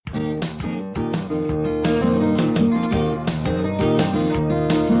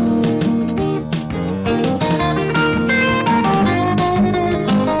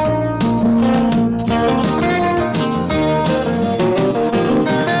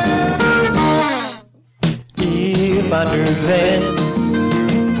If I knew then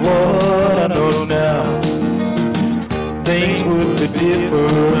what I know now, things would be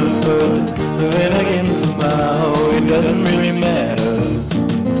different, but then again somehow it doesn't really matter.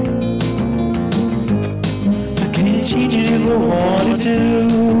 I can't change it if I wanted to.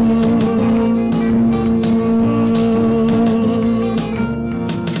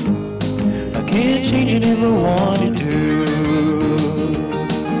 I can't change it if I wanted to.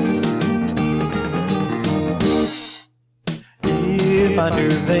 If I knew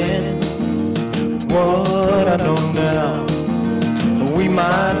then what I know now, we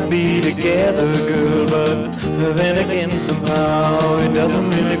might be together, girl, but then again somehow it doesn't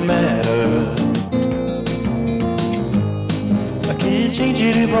really matter. I can't change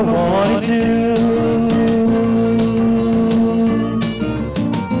it if I wanted to.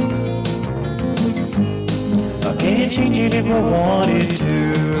 I can't change it if I wanted to.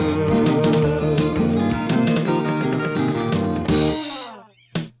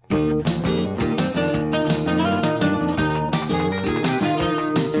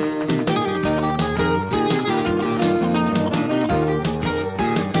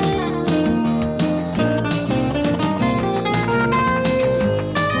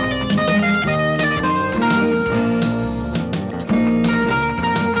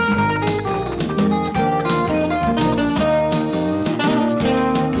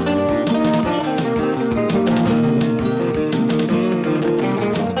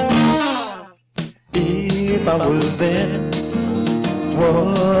 If I was then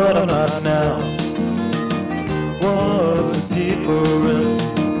what I'm not now, what's the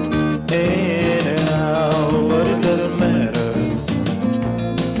difference anyhow? But it doesn't matter.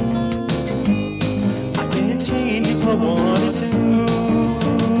 I can't change if I wanted to.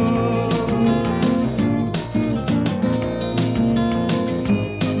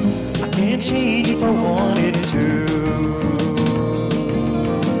 I can't change if I wanted